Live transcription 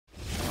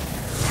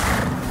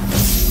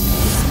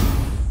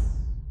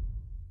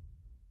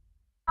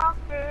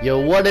Yo,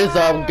 what is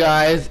up,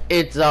 guys?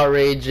 It's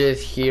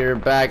Outrageous here,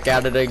 back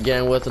at it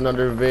again with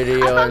another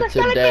video, and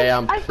today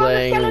I'm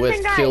playing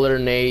with Killer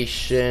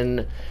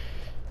Nation.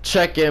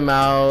 Check him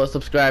out,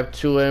 subscribe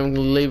to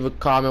him, leave a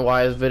comment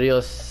why his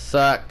videos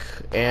suck,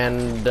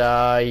 and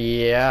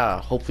yeah,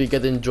 hopefully you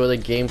guys enjoy the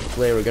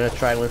gameplay. We're gonna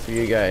try and win for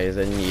you guys,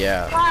 and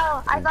yeah.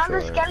 Wow, I found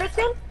the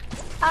skeleton,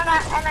 and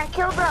I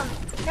killed him.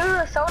 He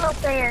was a solo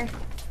player.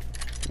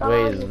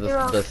 Wait, is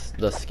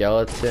the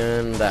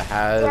skeleton that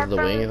has the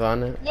wings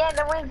on it? Yeah,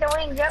 the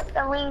wings, yep,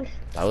 the wings.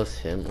 That was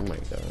him? Oh my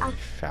god, I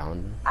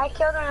found him. I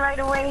killed him right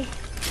away.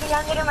 He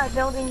landed in my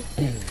building.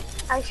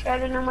 I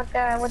shredded him with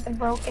the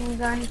broken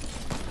gun.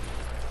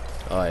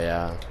 Oh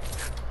yeah.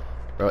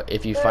 Bro,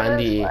 if you find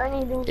the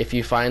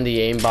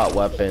aimbot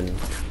weapon,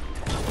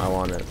 I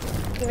want it.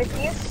 Give it to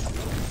you?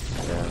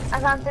 Yeah. I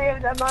found 3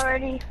 of them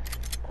already.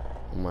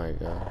 Oh my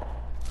god.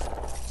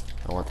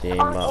 I want the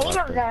aimbot 8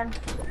 weapon. of them.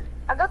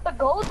 I got the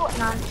gold one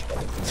on.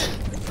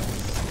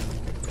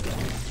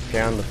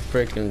 Found the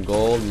freaking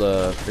gold,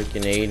 the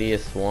freaking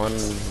 80th one.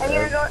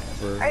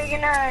 Are you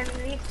gonna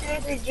leave today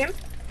to the gym?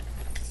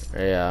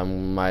 Yeah,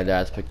 my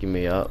dad's picking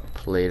me up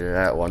later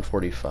at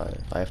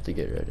 1:45. I have to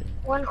get ready.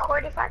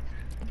 1:45?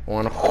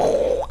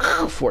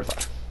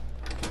 1:45.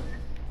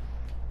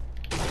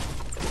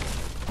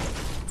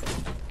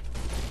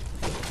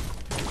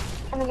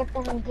 Can we get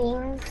some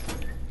games?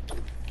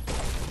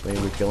 Maybe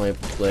we can only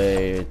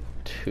play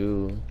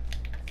 2.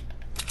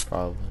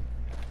 Probably.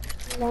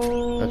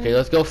 Okay,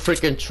 let's go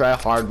freaking try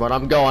hard, but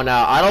I'm going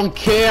out. I don't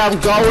care, I'm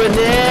going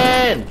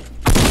in!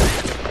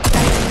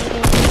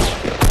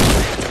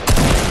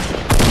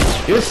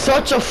 You're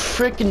such a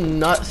freaking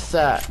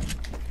nutsack.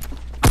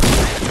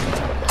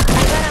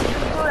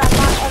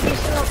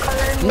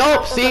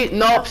 Nope, see,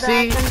 nope,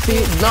 see,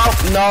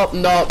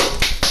 nope.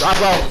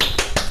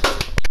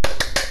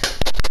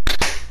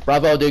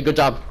 Bravo, dude, good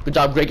job,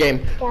 great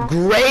game. Yeah.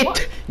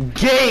 Great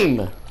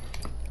game!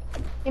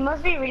 You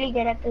must be really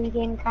good at this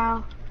game,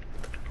 Kyle.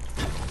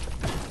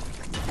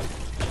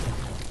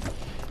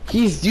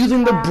 He's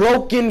using the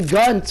broken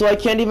gun, so I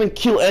can't even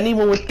kill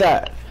anyone with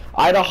that.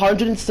 I had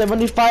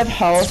 175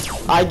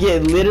 health, I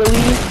get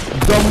literally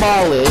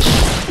demolished,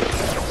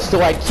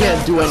 so I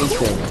can't do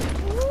anything.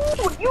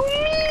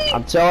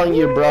 I'm telling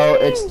you, bro,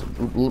 it's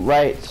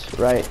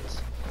right.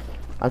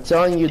 I'm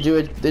telling you,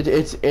 dude,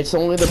 it's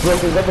only the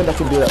broken weapon that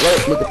can do that.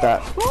 Right, look at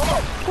that.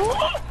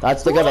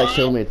 That's the guy that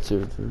killed me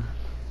too.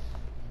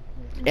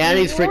 And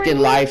he's freaking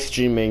live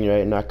streaming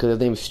right now because his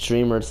name's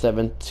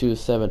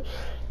Streamer727.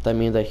 That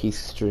means that he's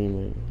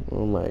streaming.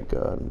 Oh my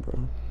god, bro.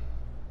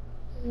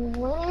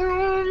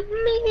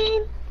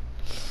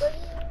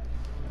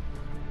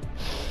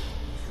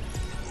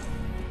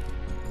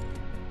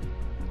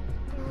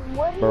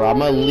 Bro, I'm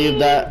gonna leave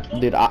that,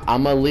 dude.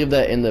 I'm gonna leave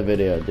that in the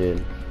video,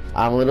 dude.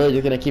 I'm literally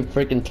just gonna keep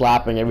freaking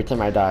clapping every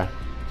time I die.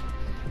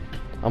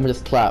 I'm gonna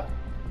just clap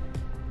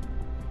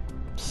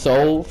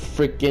so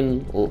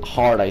freaking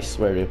hard, I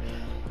swear, dude.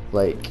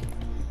 Like,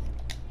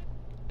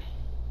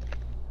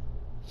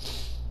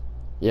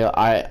 yeah,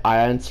 I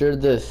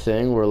answered this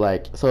thing where,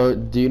 like, so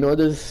do you know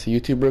this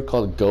YouTuber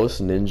called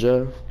Ghost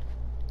Ninja?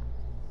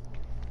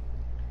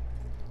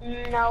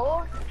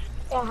 No.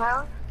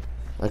 Yeah.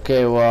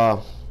 Okay,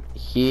 well,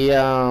 he's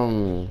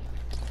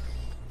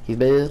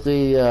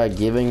basically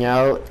giving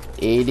out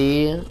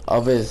 80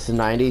 of his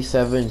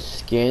 97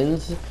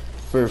 skins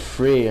for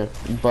free,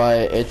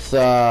 but it's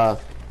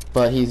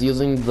but he's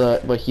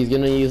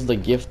gonna use the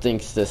gifting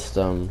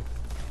system,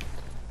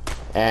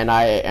 and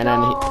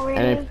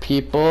then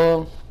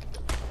people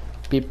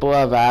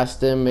have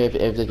asked him if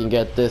they can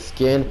get this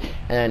skin,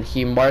 and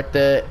he marked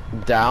it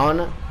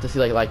down to see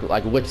like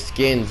which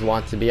skins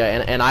want to be,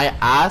 and I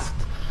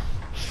asked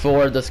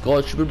for the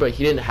Skull Trooper, but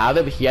he didn't have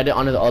it, but he had it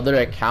on his other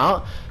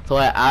account, so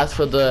I asked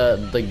for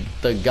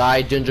the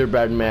guy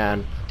Gingerbread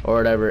Man or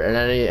whatever, and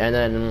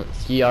then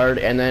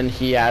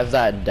he has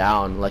that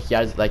down,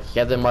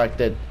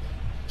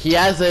 he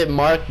has it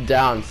marked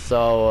down,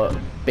 so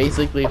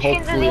basically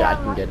hopefully I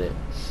can get it.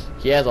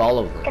 He has all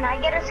of them. Can I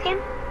get a skin?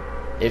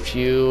 If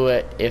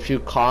you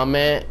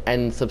comment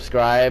and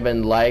subscribe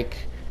and like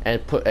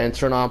and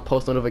turn on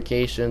post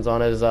notifications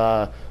on his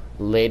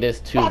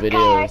latest 2 videos.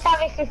 Kyle, it's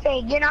obviously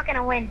fake. You're not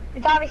gonna win.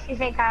 It's obviously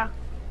fake, Kyle.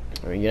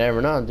 I mean, you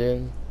never know,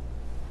 dude.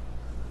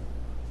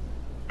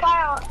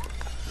 Kyle,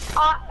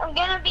 I'm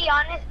gonna be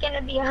honest,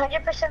 gonna be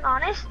 100%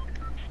 honest.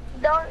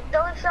 Those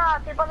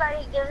people that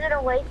he gives it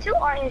away to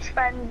are his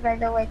friends, by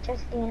the way,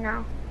 just so you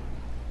know.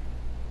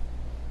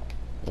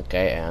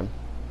 Okay, and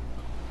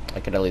I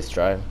could at least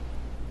try.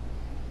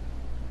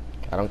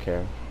 I don't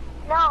care.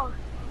 No,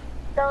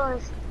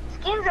 those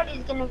skins that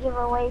he's gonna give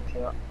away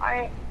to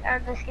are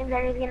the skins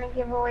that he's gonna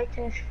give away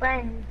to his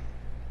friends.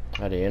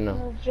 How do you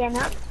know?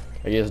 Jenna.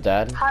 Are you his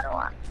dad? How do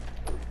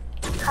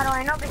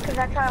I know? Because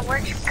that's how it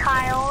works,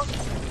 Kyle.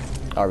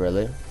 Oh,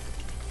 really?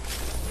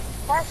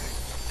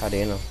 Yes. How do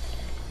you know?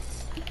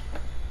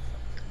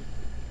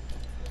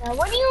 Now,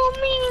 what do you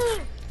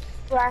mean?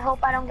 Well, I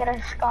hope I don't get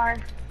a scar.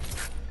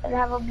 I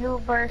have a blue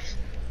burst.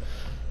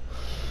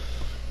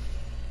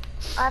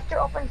 I have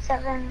to open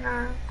 7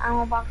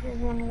 ammo boxes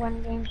in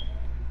one game.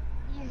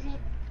 Easy.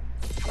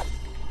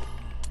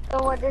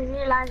 So what, this is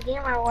your last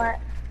game or what?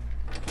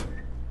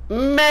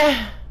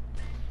 Meh.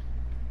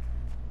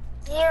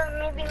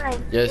 Yeah, maybe like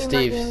Yo, 3 more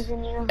Steve, games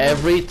and you know.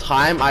 every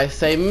time I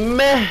say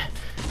meh,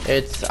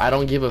 I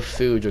don't give a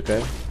fooge,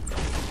 okay?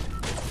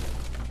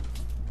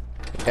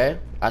 Okay?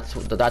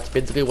 That's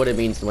basically what it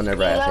means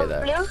whenever I say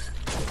that. Blue?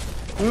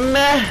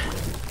 Meh.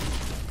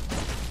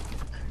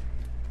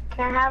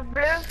 Can I have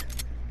blue?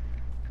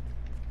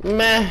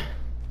 Meh.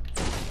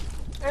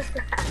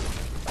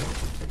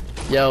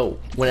 Yo,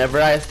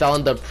 whenever I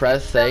sound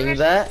depressed saying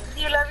that,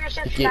 Do you love your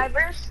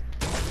subscribers?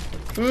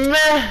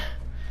 meh.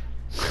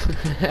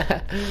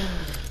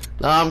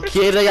 No, I'm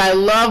kidding. I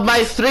love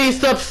my 3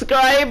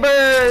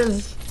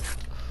 subscribers.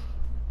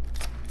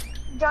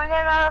 Join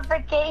the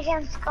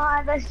notification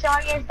squad, the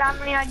strongest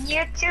family on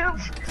YouTube.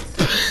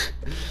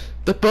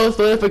 The post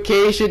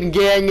notification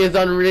gang is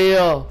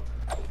unreal.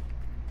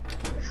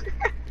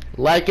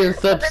 Like and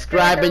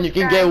subscribe, and you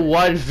can get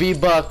 1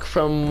 V-Buck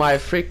from my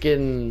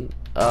freaking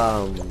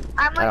I'm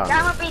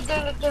gonna be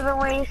doing a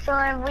giveaway, so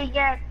if we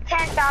get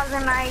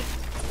 10,000 likes,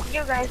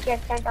 you guys get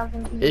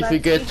 10,000 V-Bucks. If we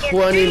get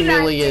 20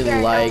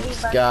 million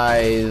likes,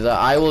 guys,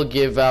 I will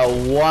give out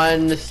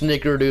 1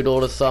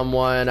 snickerdoodle to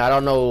someone. I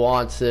don't know who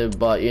wants it,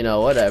 but you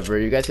know, whatever.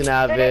 You guys can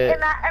have it.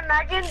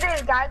 Imagine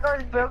this guy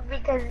goes broke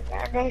because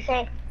they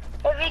say,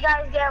 if you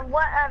guys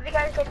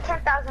get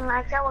 10,000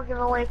 likes, I will give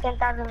away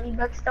 10,000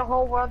 V-Bucks. The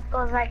whole world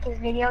goes like his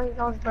video, he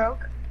goes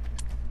broke.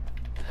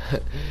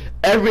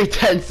 Every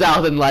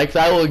 10,000 likes,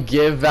 I will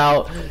give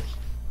out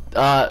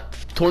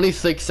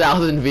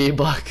 26,000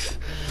 V-Bucks.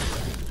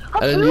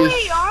 And then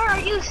are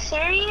you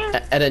serious?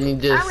 And then you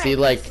just see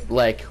like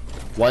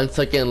 1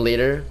 second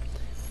later,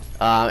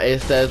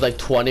 it says like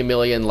 20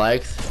 million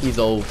likes. He's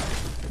old.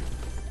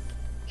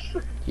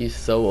 He's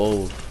so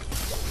old.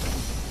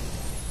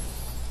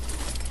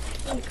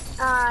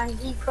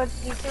 He quit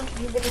YouTube,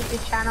 he deleted the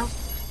channel.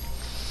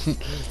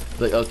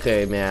 Like,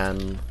 okay,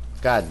 man.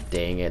 God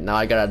dang it. Now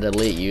I gotta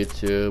delete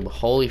YouTube.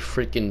 Holy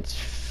freaking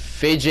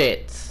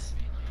fidgets.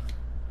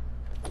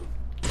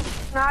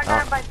 Now I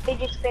gotta buy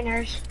fidget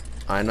spinners.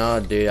 I know,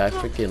 dude. I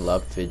freaking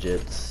love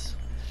fidgets.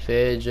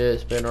 Fidget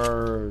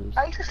spinners.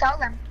 I used to sell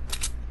them.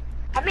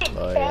 I made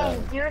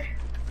bank, dude.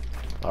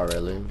 Oh,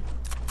 really?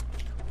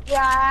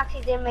 Yeah, I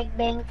actually did make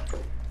bank.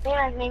 Made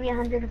like maybe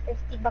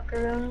 150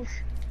 buckaroons.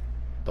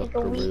 Like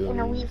in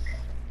a week.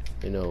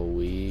 In a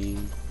week?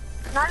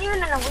 Not even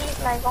in a week,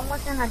 like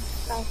almost in a,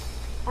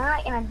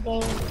 like in a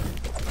day.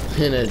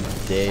 In a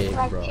day,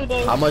 like bro. 2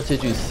 days. How much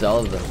did you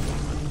sell them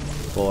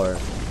for?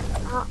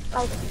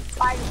 Like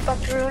 5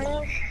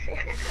 buckaroonies.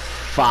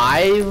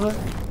 5?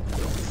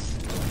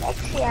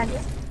 Yeah,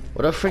 dude.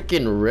 What a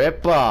freaking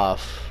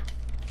ripoff.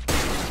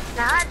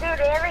 Nah,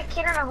 dude, every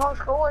kid in the whole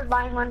school was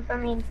buying one for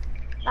me.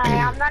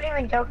 I'm not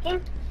even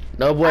joking.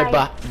 No, boy,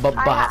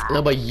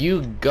 but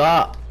you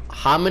got,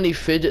 how many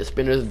fidget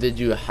spinners did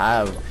you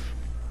have?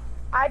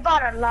 I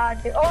bought a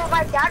lot, dude. Oh,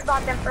 my dad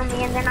bought them for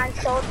me, and then I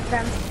sold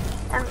them.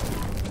 And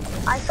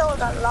I sold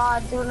a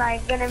lot, dude.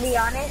 Like, gonna be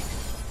honest.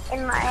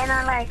 And I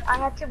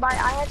had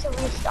to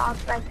restock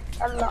like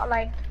a lot,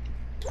 like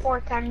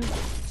 4 times.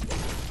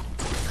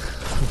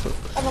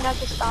 And then I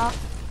just stopped.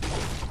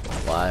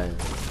 Why?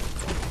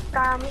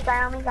 Guy on me,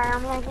 I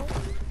think.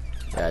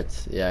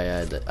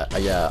 Yeah,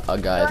 a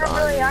guy's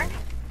on me.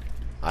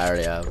 I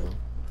already have him.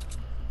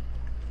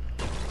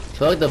 I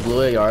feel like the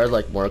blue AR is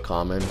like more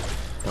common. I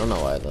don't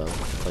know why though.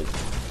 Like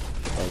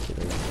it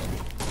is.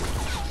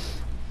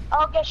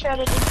 I'll get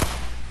shredded. You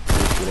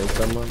shooting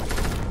someone?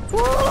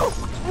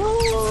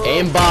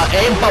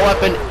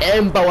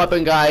 Aimbot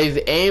weapon, guys.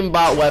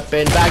 Aimbot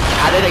weapon. Back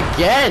at it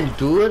again,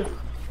 dude.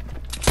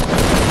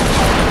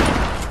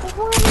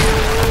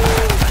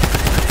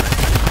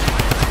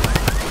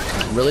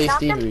 Really,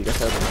 Steve? You guys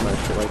have so much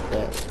shit like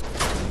that.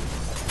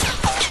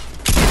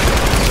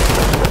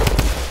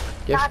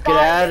 Get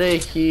out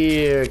of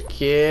here,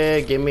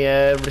 kid. Give me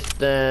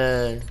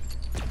everything.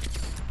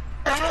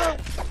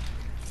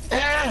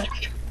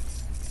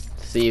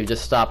 Steve,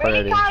 just stop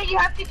already. You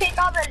have to take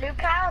all the loot,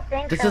 Kyle.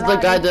 Thanks. This is the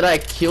guy that I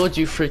killed,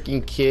 you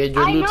freaking kid.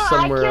 Your loot's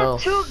somewhere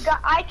else.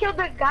 I killed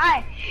the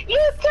guy.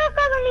 You took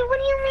all of me. What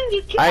do you mean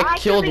you killed? I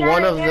killed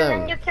one of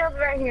them. You killed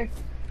right here.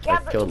 Yeah,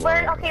 but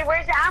okay,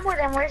 where's the ammo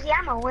then? Where's the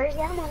ammo?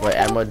 What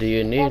ammo do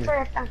you need?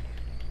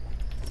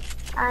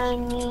 I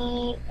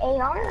need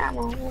AR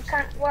ammo.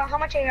 Well, how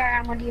much AR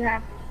ammo do you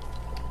have?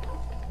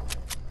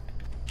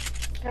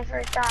 That's what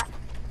I thought.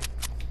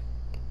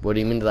 What do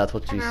you mean that's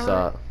what you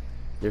saw?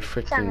 You're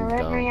freaking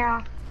dumb.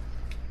 Yeah.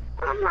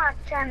 I'm not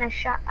trying to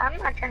shop at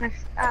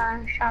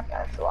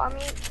so I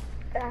mean,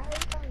 you're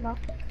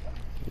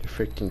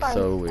freaking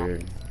so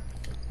weird.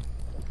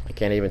 I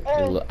can't even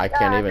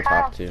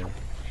talk to you.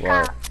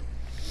 What?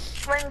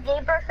 When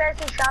Gabriel says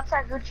he shops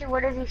at Gucci,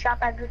 what does he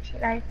shop at Gucci?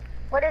 Like,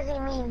 what does he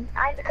mean?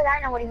 Because I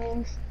know what he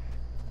means.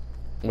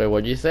 Wait,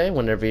 what'd you say?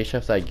 Whenever he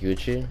shops at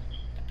Gucci?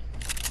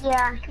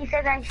 Yeah, he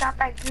says I shop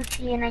at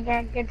Gucci and I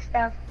get good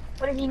stuff.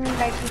 What does he mean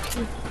by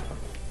Gucci?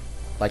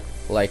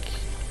 Like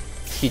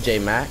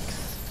TJ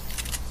Maxx?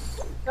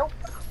 Nope.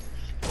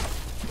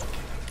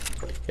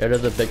 Yeah,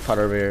 there's a big pot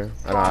over here.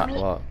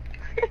 Well,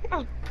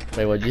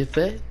 wait, what'd you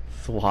say?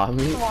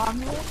 Swami?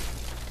 Swami?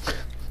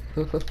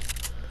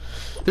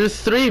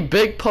 There's 3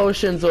 big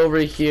potions over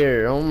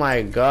here. Oh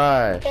my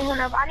gosh. Okay, hold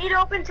up. I need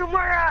to open 2 more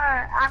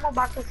ammo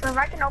boxes. So if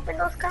I can open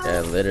those, guys.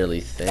 Yeah,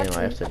 literally same.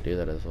 I have to do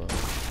that as well.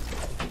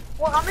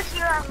 Well, how much do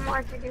you have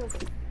more to do?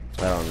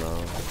 I don't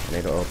know. I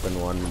need to open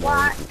one more.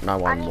 What? Not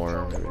one I need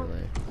more, 2 more.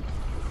 really.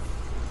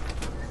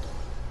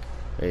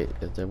 Wait,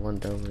 is there one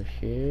over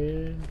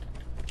here?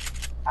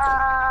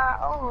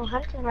 Oh,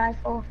 hunting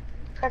rifle.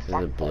 Is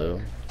it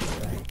blue?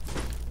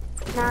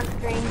 Not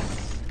green.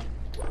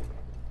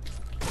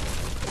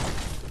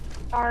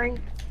 Sorry,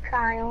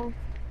 Kyle.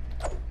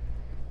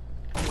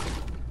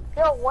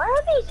 Yo, where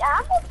are these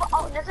ammo?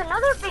 Oh, there's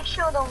another big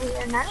shield over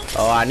here.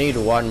 Oh, I need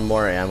one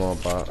more ammo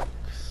box.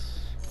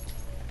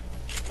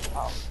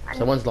 Oh,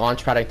 Someone's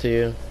launch padding to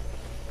you.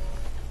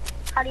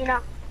 How do you know?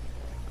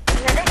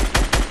 Is that it?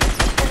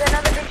 There's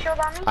another big shield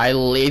on me? I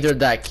lasered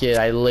that kid.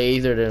 I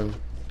lasered him.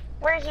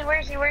 Where is he? Where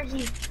is he? Where is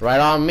he? Right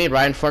on me,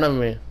 right in front of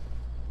me.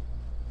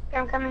 Okay,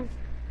 I'm coming.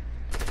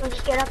 We'll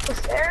just get up the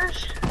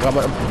stairs.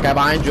 Guy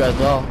behind you as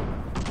well.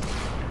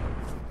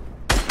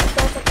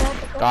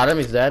 Got him,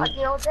 he's dead.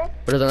 But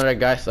there's another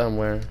guy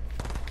somewhere.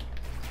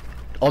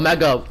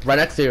 Omega, right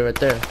next to you, right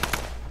there.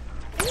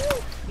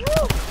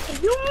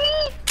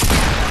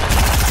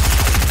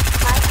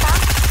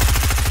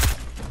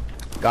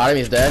 Got him,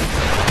 he's dead.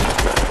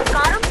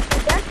 Got him?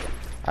 He's dead?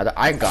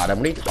 I got him.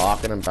 What are you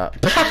talking about?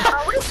 What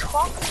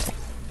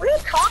are you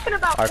talking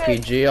about?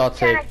 RPG, kid? I'll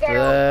take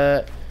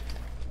that.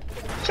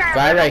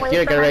 Guy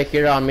right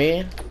here on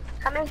me.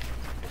 Coming. Is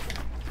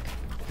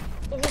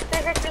he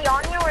physically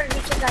on you or is he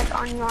just like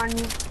on you?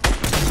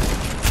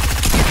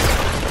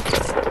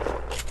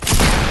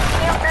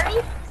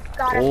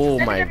 Got him. Oh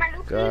my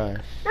gosh.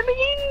 Let me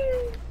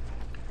in.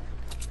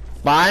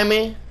 Behind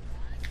me?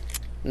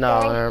 No,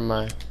 Okay. never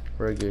mind.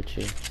 We're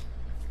Gucci.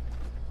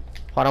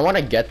 Hold on, I want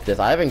to get this.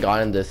 I haven't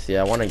gotten this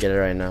yet. I want to get it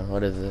right now.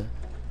 What is it?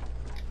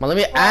 Come on, let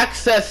me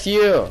access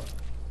you.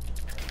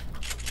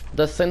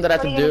 The thing that I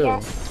have to do.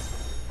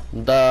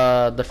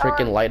 The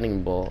freaking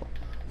lightning bolt.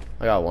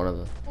 I got one of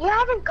them. You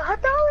haven't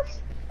got those?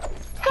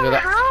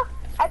 How?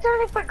 I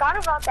totally forgot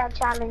about that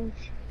challenge.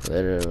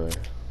 Literally.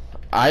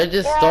 I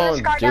just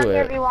don't do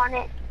it. If you want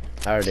it.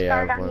 I already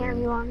have Here if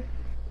you one. want it.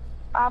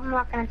 I'm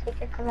not gonna take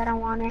it because I don't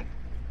want it.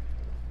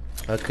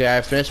 Okay,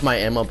 I finished my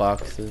ammo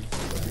boxes.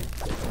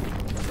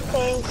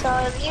 Okay, so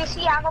if you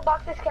see ammo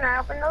boxes, can I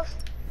open those?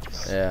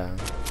 Yeah.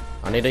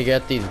 I need to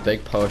get these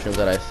big potions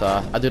that I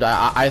saw. Dude,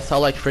 I saw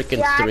like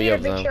freaking 3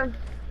 of them.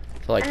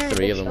 So like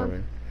 3 of them over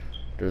here.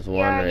 There's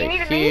one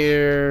right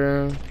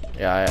here.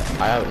 Yeah,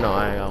 I have no,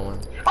 I got one.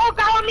 Oh,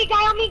 guy on me,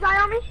 guy on me, guy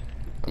on me.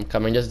 I'm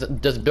coming.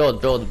 Just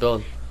build.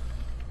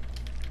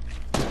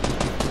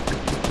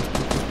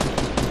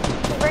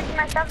 Breaking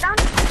myself down.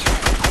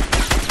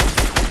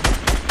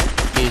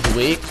 He's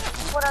weak.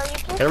 What are you?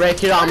 They're right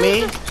here on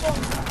me.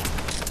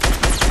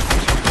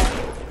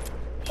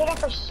 Hitting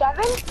for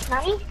 7,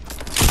 90.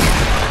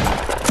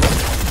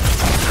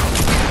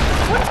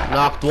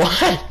 Knocked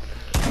one.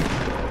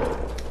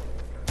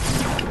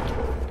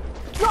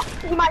 No,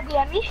 he might be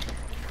at me.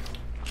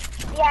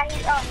 Yeah,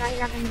 oh no, he's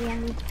not gonna be at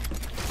me.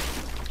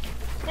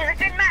 He's a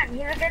good man.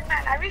 He's a good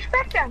man. I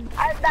respect him.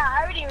 I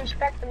already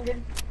respect him,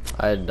 dude.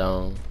 I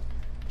don't.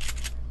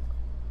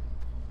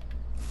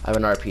 I have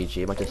an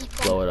RPG. I might just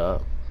blow it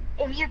up.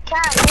 If you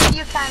can, come to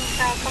the side.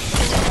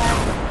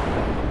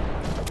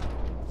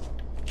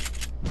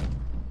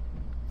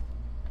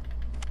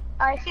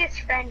 Oh, I see his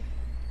friend.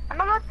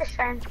 I'm about this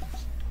friend.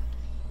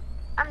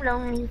 I'm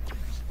lonely.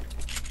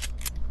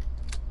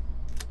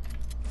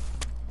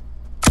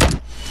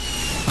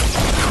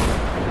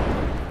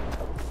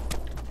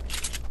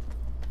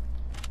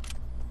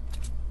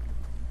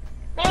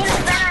 Man,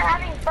 it's not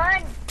having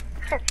fun.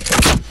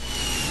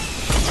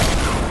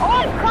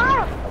 Oh,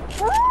 God!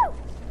 Woo!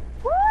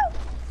 Woo!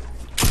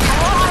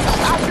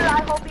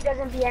 I hope he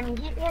doesn't BM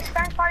me. His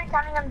friend's probably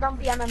telling him, don't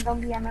BM him,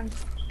 don't BM him.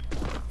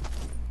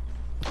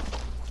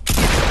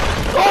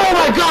 Oh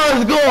my God,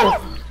 let's go!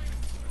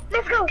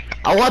 Let's go!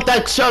 I want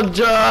that chug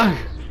jug!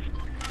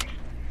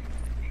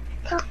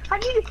 I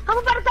need it! I'm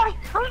about to die!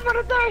 I'm about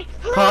to die!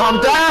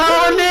 Calm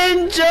down,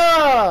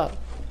 ninja!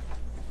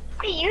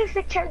 I use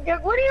the chug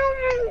jug. What do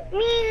you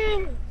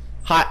mean?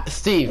 Hi,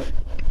 Steve.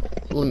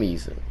 Let me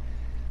use it.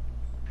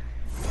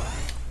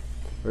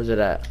 Where's it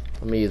at?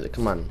 Let me use it.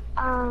 Come on.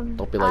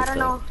 Don't be like that. I don't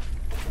know.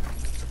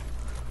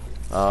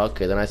 Oh,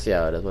 okay. Then I see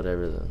how it is.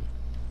 Whatever then.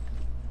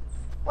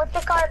 What's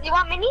the car? You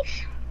want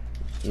minis?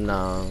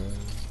 No.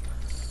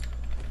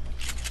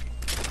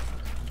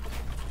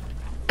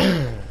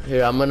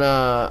 Here, I'm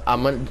gonna,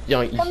 you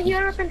know. Come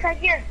here up inside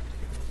here.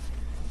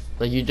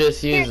 Like you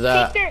just use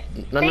that.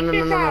 No.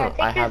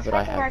 I have it.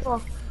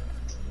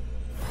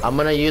 I'm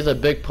gonna use a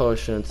big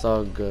potion. It's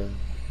all good.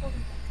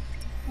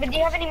 But do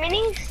you have any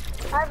minis?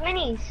 I have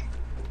minis.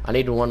 I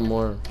need one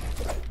more.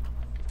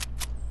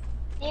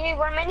 You need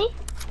one mini?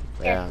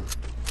 Yeah.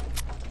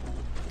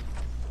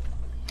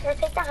 Here,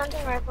 take the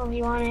hunting rifle if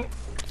you want it.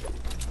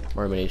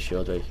 More mini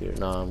shields right here.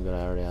 No, I'm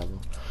gonna already have them.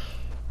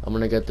 I'm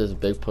gonna get this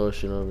big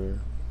potion over.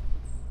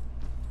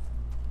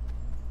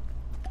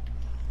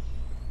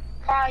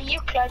 You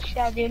clutched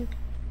that, dude.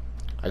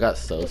 I got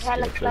so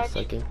scared for a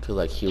second, cause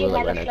like he was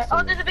like right next to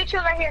me. Oh, there's a big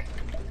shield right here.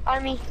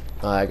 On me.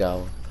 Oh, I got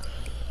one.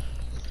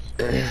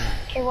 Okay,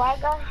 well I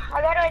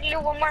gotta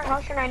do one more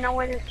house and I know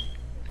where this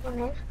one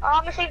is. Oh,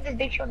 I'm gonna save this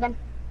big shield then.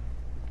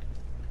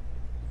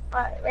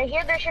 Right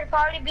here there should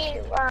probably be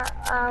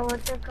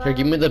what's it called? Here,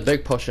 give me the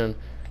big potion.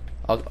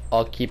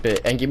 I'll keep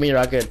it, and give me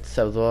rockets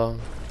as well.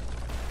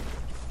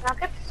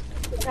 Rockets?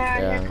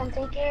 Here, come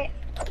take it.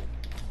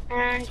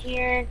 And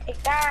here,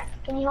 take that.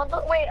 Can you hold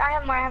it? Wait, I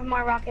have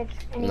more rockets.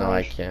 Anyways. No,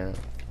 I can't.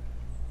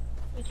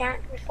 You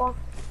can't? You're full.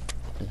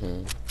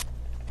 Dude,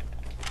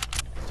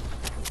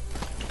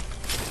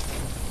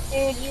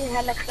 you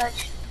hella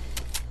clutch.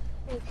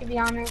 To be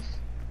honest.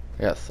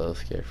 I got so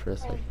scared for a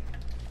second.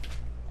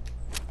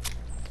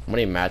 How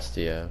many mats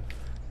do you have?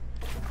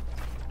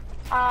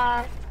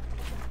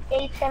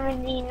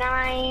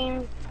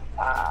 879,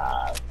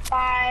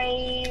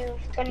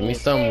 526. Give me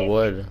some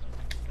wood.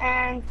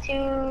 And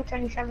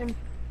 227.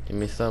 Give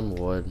me some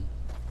wood.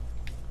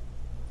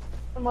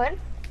 Some wood?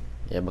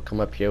 Yeah, but come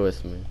up here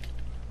with me.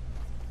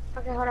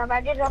 Okay, hold up.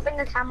 I just opened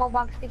this ammo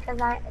box because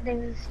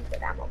there's a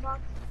secret ammo box.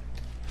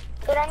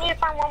 Dude, I need to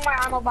find one more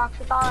ammo box.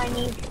 That's all I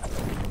need.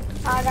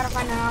 I gotta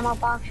find an ammo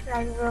box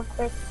real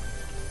quick.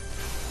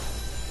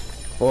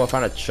 Oh, I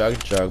found a chug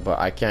jug, but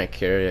I can't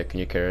carry it. Can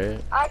you carry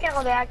it? I can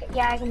hold it.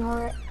 Yeah, I can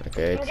hold it.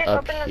 Okay, it's just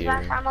up open here. this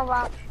last ammo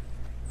box.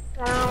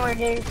 I don't know where it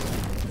is.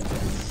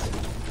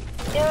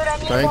 Dude, I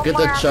need Try and get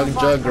the chug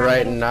jug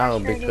right now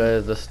pressure,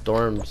 because the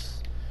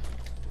storm's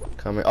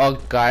coming. Oh,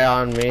 guy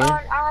on me. Oh,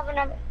 I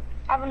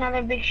have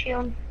another big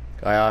shield.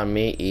 Guy on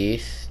me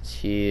east.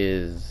 He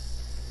is.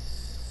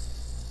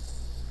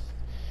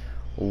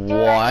 Dude,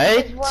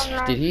 What?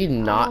 Did he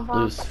not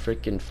lose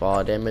freaking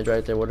fall damage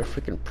right there? What a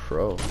freaking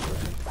pro.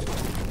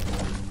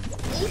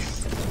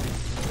 East?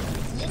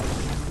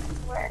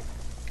 Where?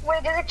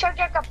 Wait, there's a chug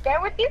jug up there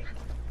with you?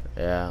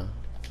 Yeah.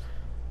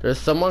 There's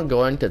someone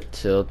going to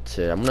tilt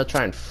it. I'm gonna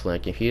try and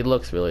flank. If he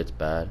looks really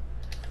bad.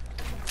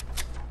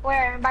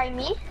 Where? By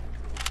me?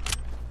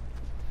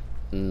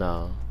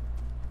 No.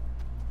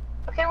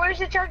 Okay, where's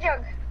the chug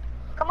jug?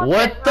 Come up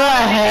What here. the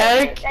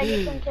heck? That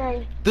you can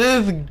carry.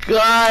 This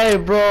guy,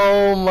 bro.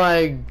 Oh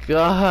my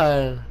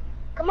god.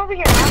 Come over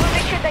here. I will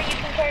make sure that you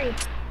can carry.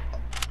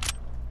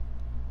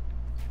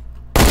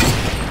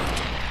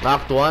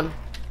 Knocked one.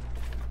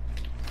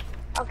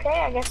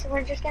 Okay, I guess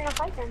we're just gonna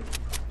fight then.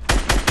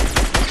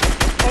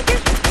 I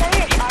just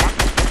carry a shot at.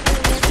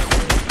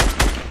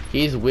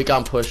 He's weak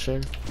on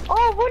pushing.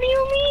 Oh, what do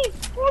you mean?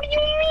 What do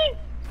you mean?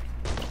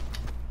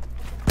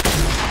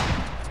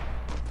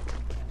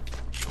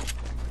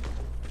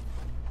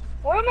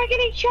 Where am I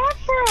getting shot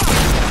from?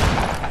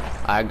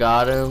 I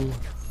got him.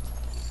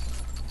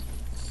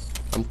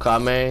 I'm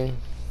coming.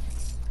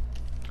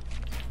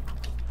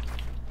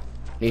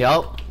 Need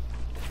help?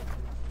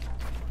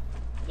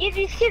 Yeah,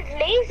 these kids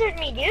lasered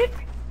me, dude.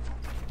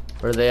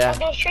 Where are they at?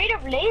 They straight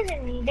up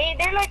lasered me.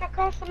 They're like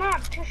across the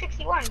map,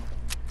 261.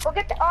 Go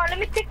get the. Oh, let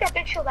me take that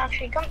big shield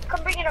actually. Come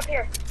bring it up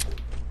here.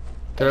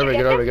 Get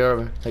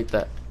over. Take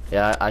that.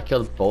 Yeah, I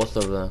killed both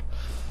of them.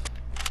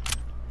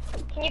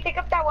 Can you pick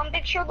up that one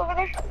big shield over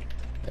there?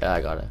 Yeah,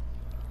 I got it.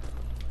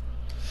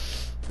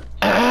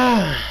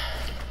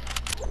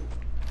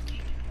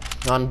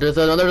 There's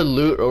another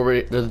loot over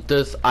here.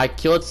 I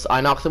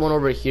knocked someone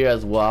over here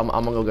as well. I'm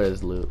gonna go get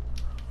his loot.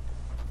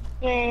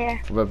 Yeah.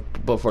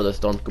 Before the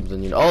storm comes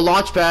in, you know. Oh,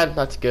 launch pad.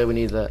 That's good. We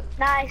need that.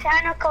 Nice.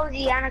 Anna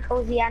cozy. That's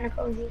good.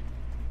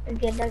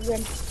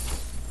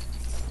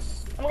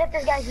 I'm gonna get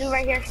this guy's loot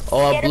right here.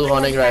 Oh, a blue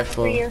hunting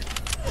rifle.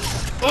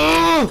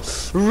 Oh,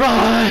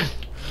 run!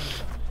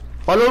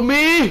 Follow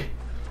me!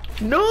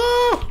 No!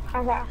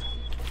 Okay.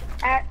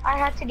 I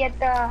have to get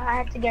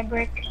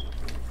brick.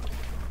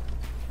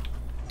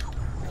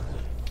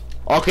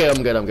 Okay,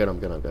 I'm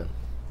good.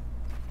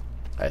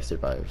 I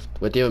survived.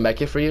 Wait, do you have a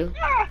medkit for you?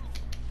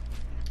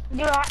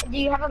 Do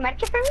you have a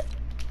medkit for me?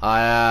 I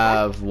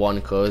have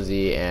one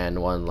cozy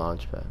and one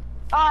launch pad.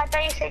 Oh, I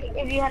thought you said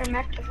if you had a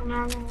medkit for me.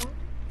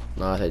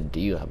 No, I said, do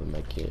you have a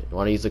medkit? You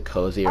want to use a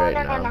cozy right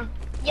now? No.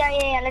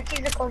 Yeah. Let's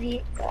use the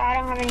cozy. I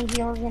don't have any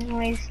heals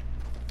anyways.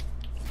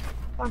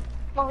 Come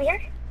over here.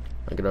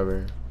 I'll get over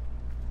here.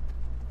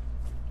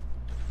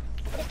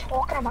 What are you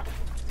talking about?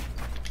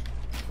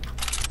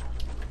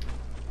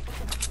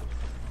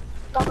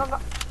 Go.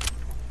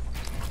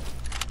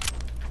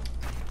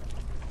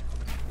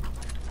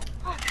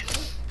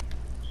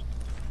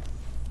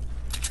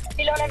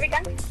 Reload every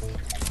gun.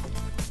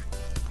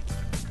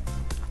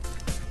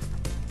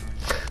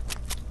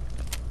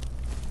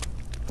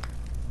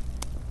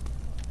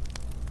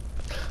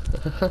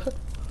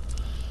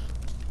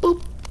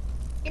 Boop.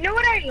 You know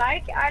what I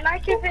like? I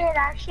like if it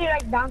actually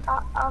like bounce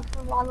off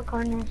of all the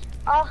corners.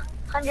 Oh,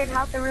 100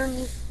 health to ruin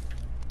me.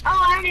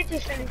 Oh, I need to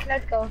finish.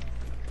 Let's go.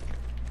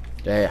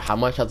 Hey, how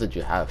much health did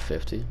you have?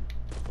 50?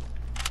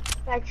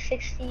 Like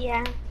 60,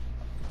 yeah.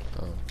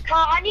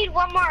 I need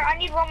one more. I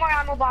need one more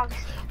ammo box.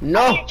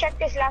 No. I need to check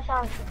this last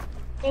house.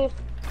 Hey,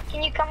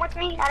 can you come with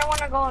me? I don't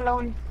want to go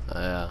alone.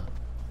 Yeah.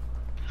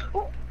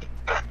 Ooh.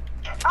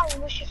 I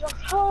wish this was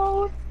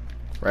home.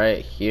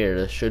 Right here,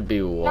 there should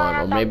be one.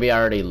 No, Or maybe I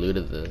already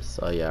looted this.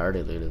 Oh yeah, I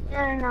already looted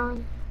this. No.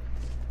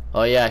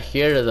 Oh yeah,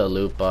 here is a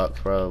loot box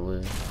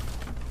probably.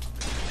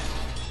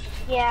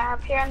 Yeah,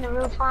 up here on the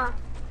roof, huh?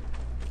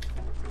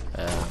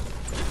 Yeah.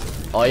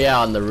 Oh yeah,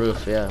 on the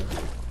roof, yeah.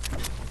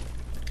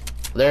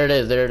 There it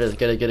is, there it is.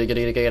 Get it, get it, get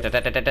it, get it, get it.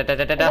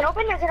 Is it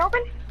open? Is it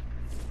open?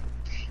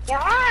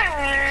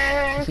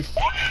 Yeah.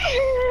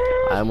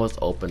 I almost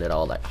opened it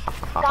all like, ha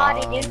ha ha,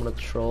 I'm gonna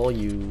troll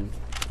you.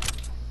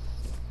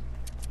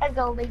 Let's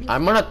go, baby.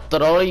 I'm gonna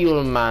troll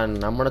you,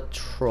 man. I'm gonna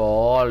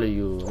troll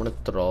you. I'm gonna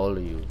troll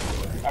you.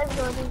 Let's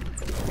go, baby.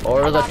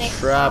 Or the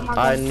trap,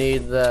 I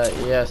need that.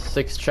 Yeah,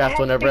 6 traps.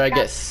 Whenever I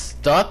get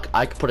stuck,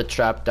 I can put a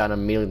trap down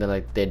immediately, then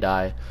like they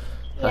die.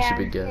 That should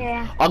be good.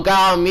 Yeah. Oh,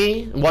 guy on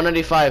me,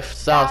 195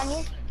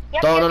 south.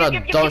 Yep,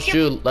 Don't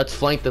shoot. Let's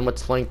flank them.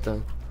 Let's flank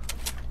them.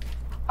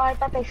 Oh, I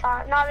thought they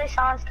saw it. No, they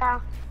saw us,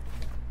 Kyle.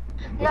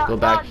 Let's go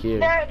back here.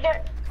 No,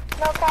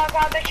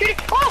 Kyle, they're shooting.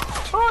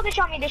 Oh, they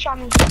shot me. They shot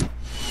me.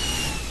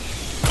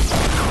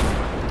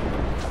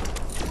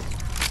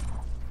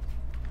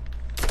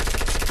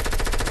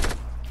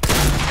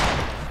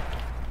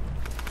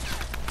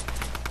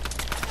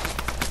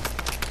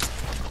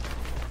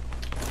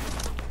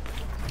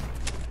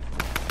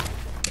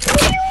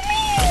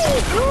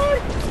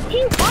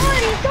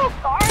 He's so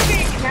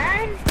garbage,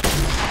 man.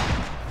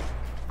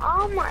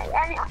 Oh my,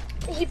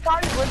 and he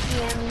probably would be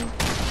in me.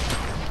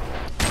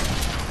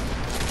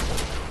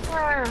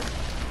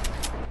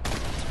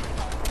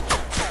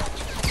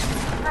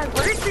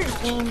 What is this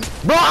game?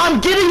 Bro, I'm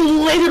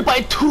getting lasered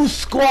by 2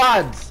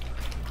 squads.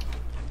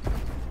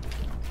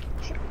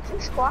 2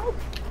 squads?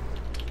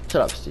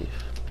 Shut up, Steve.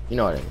 You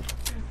know what I mean.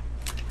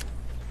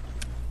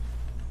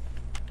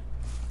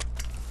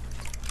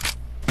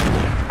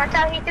 That's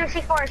how he threw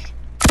C4s.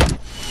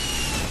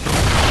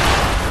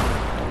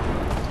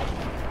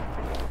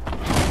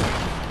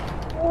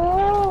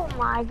 Oh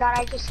my god,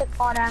 I just took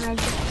fall damage.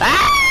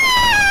 Ah!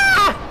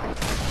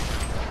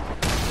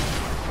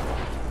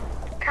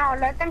 Kyle,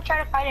 let them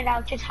try to fight it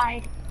out. Just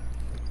hide.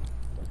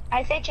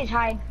 I say just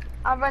hide.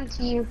 I'll run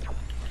to you.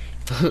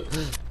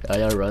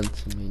 Yeah, run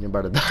to me. You're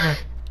about to die.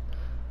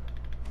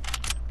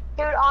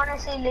 Dude,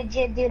 honestly,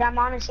 legit, dude, I'm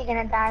honestly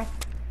gonna die.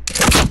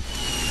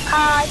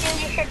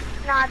 Dude, you should.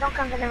 Nah, don't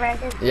come to the res.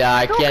 Yeah,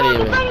 I can't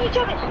even. They're fighting each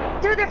other.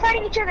 Dude, they're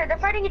fighting each other. They're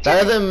fighting each That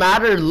other. doesn't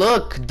matter.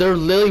 Look, they're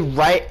literally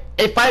right.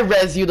 If I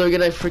res you, they're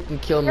gonna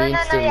freaking kill me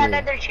instantly. No,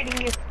 yeah, they're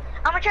shooting you.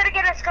 I'm gonna try to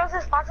get as close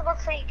as possible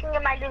so you can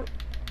get my loot.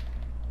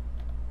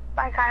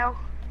 Bye, Kyle.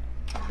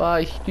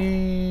 Bye,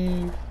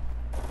 Steve.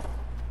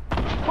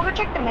 We'll go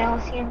check the mail,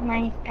 see if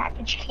my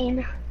package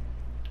came.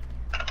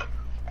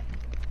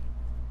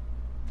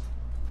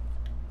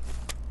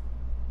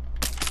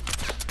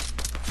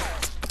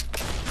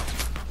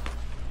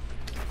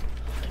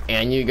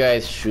 And you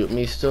guys shoot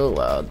me still?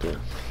 Wow, dude.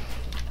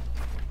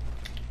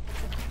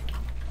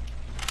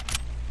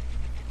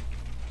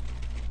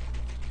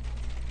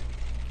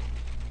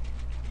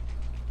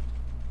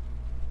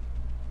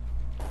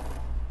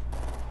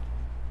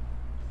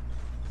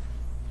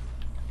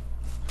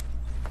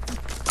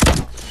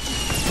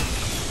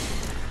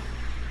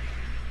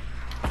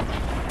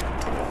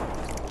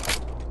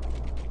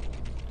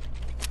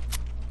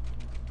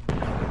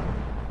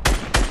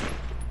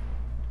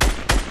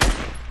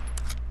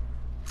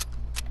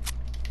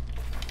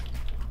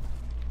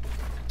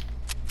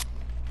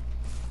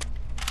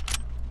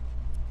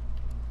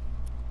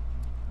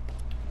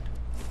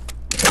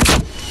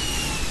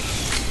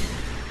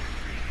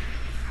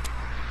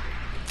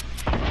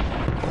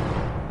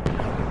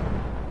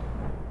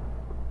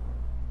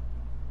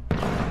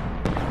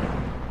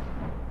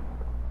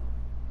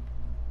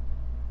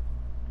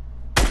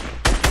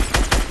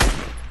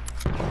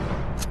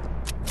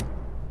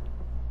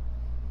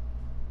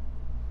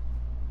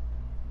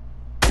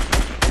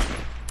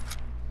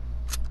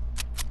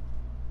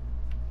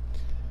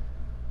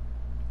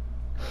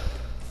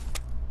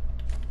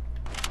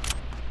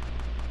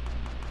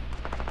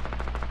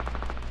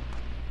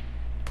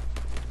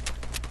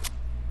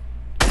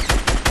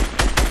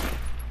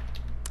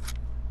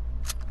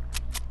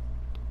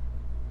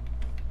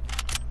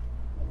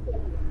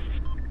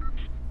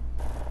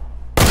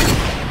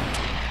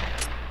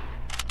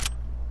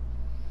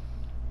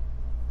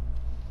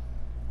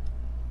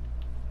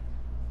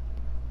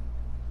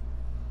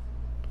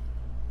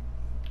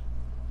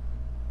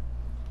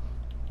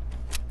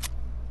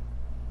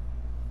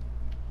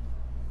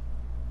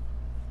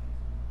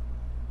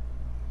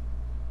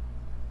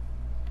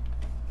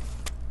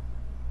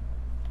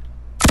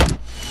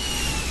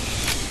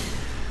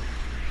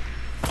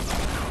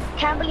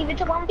 Can't believe it's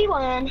a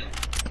 1v1.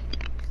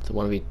 It's a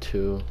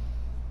 1v2.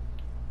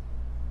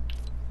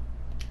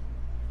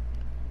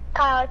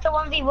 It's a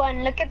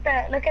 1v1. Look at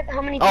the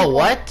how many Oh, people.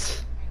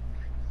 what?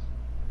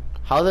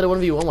 How did it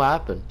 1v1? What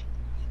happened?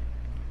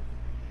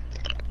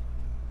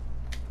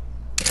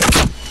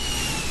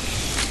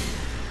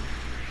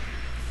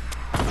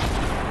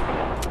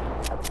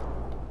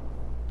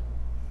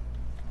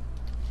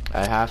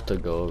 have to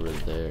go over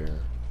there.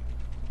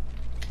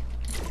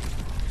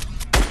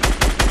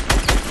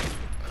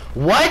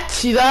 What?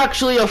 He's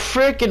actually a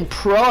freaking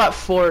pro at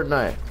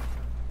Fortnite.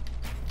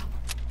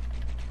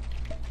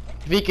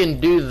 If he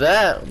can do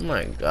that, oh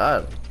my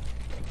god.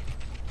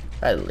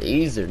 That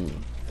lasered me.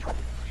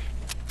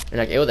 And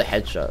like, it was a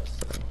headshot,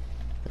 so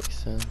makes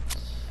sense.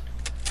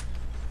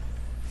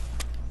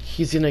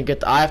 He's gonna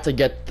get. I have to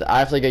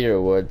get your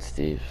award,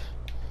 Steve.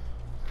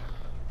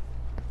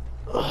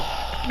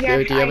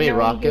 Yes, do you have any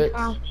rockets?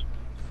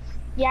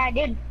 Yeah, I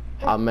did.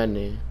 How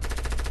many?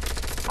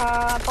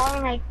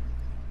 Probably like,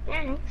 I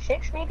don't know,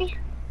 6 maybe?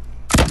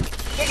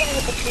 You're gonna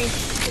hit the tree.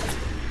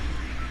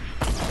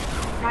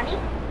 Nani?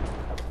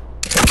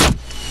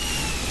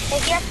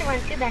 If you have to run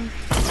too then.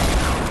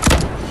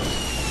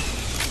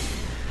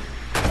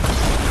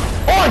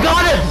 Oh, I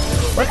got him!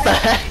 What the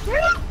heck?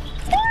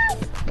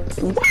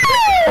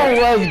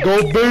 Let's go,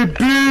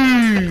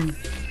 baby!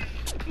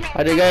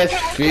 How do you guys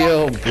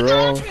feel,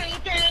 bro?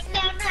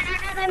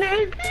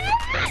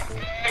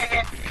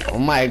 Oh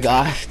my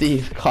gosh,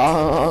 Steve,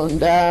 calm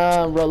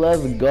down, bro.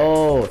 Let's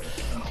go.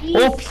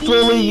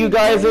 Hopefully you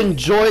guys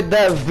enjoyed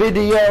that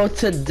video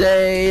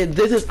today.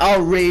 This is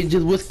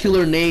Outrageous with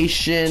Killer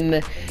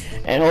Nation.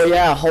 And oh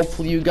yeah,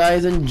 hopefully you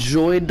guys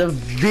enjoyed the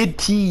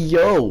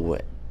video.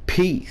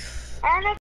 Peace.